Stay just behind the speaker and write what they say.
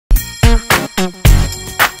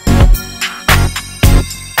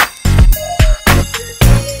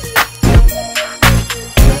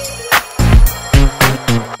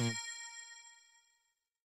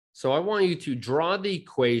So I want you to draw the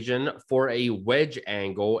equation for a wedge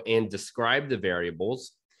angle and describe the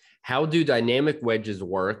variables. How do dynamic wedges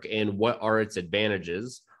work and what are its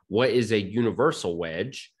advantages? What is a universal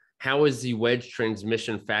wedge? How is the wedge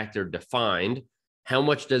transmission factor defined? How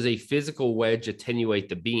much does a physical wedge attenuate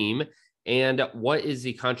the beam? And what is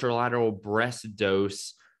the contralateral breast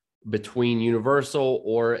dose between universal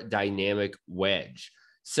or dynamic wedge?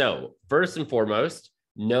 So first and foremost,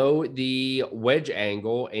 know the wedge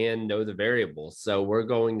angle and know the variables. So we're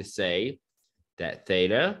going to say that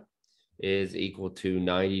theta is equal to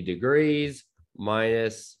 90 degrees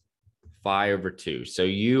minus 5/2. So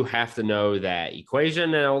you have to know that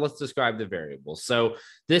equation. Now let's describe the variables. So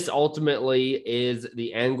this ultimately is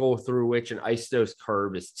the angle through which an isosceles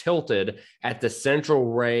curve is tilted at the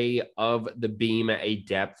central ray of the beam at a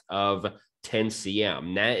depth of 10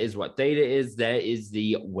 cm. That is what theta is. That is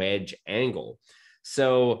the wedge angle.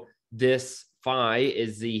 So this phi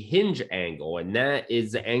is the hinge angle, and that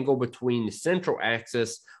is the angle between the central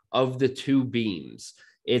axis of the two beams.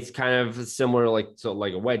 It's kind of similar like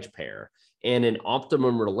a wedge pair. And an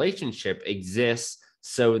optimum relationship exists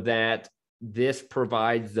so that this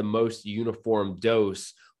provides the most uniform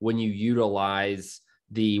dose when you utilize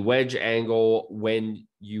the wedge angle, when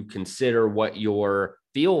you consider what your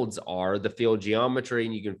fields are, the field geometry,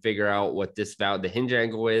 and you can figure out what this value, the hinge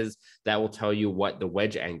angle is. That will tell you what the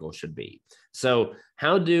wedge angle should be. So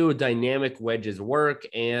how do dynamic wedges work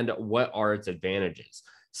and what are its advantages?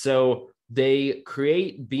 So they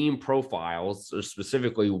create beam profiles, or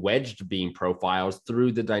specifically wedged beam profiles,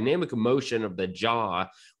 through the dynamic motion of the jaw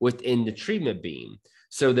within the treatment beam.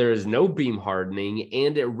 So there is no beam hardening,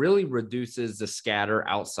 and it really reduces the scatter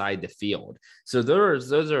outside the field. So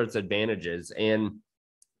those are its advantages. And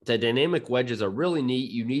the dynamic wedges are really neat.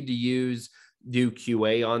 You need to do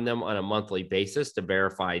QA on them on a monthly basis to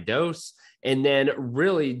verify dose. And then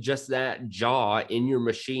really just that jaw in your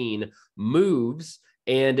machine moves,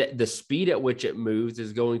 and the speed at which it moves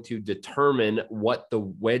is going to determine what the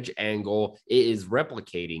wedge angle it is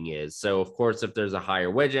replicating is. So of course, if there's a higher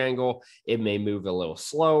wedge angle, it may move a little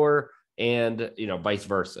slower, and vice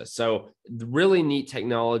versa. So really neat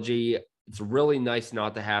technology. It's really nice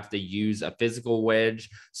not to have to use a physical wedge.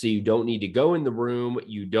 So you don't need to go in the room.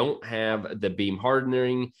 You don't have the beam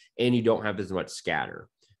hardening, and you don't have as much scatter.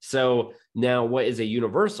 So now what is a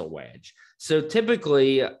universal wedge? So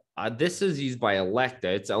typically, this is used by Electa.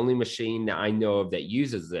 It's the only machine that I know of that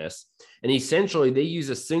uses this. And essentially, they use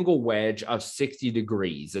a single wedge of 60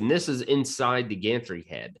 degrees. And this is inside the gantry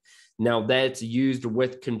head. Now, that's used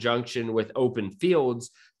with conjunction with open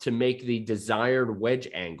fields to make the desired wedge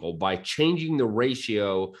angle by changing the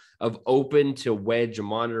ratio of open to wedge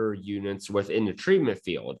monitor units within the treatment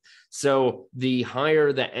field. So the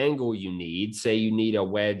higher the angle you need, say you need a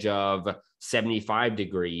wedge of 75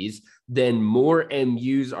 degrees, then more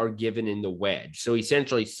MUs are given in the wedge. So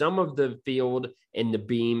essentially, some of the field in the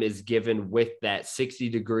beam is given with that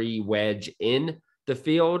 60-degree wedge in the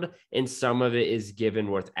field, and some of it is given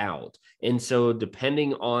without. And so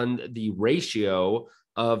depending on the ratio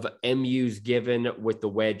of MUs given with the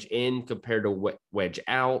wedge in compared to wedge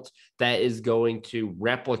out, that is going to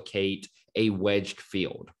replicate a wedged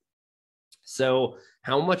field. So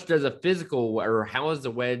how much does a physical, or how is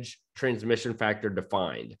the wedge transmission factor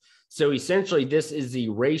defined? So essentially, this is the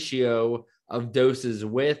ratio of doses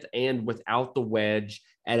with and without the wedge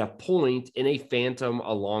at a point in a phantom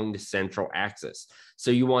along the central axis.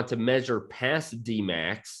 So you want to measure past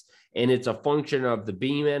Dmax, and it's a function of the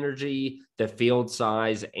beam energy, the field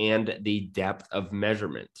size, and the depth of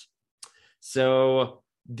measurement. So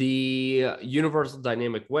the universal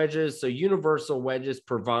dynamic wedges. So universal wedges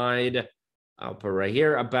provide, I'll put right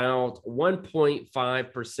here, about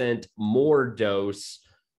 1.5% more dose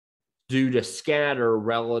due to scatter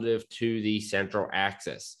relative to the central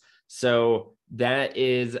axis. So that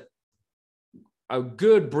is a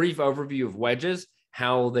good brief overview of wedges,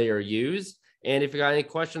 how they are used. And if you got any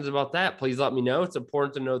questions about that, please let me know. It's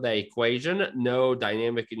important to know that equation, know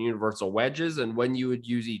dynamic and universal wedges, and when you would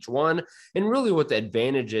use each one, and really what the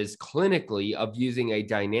advantages clinically of using a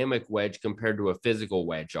dynamic wedge compared to a physical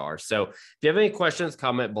wedge are. So if you have any questions,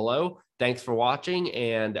 comment below. Thanks for watching,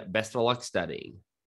 and best of luck studying.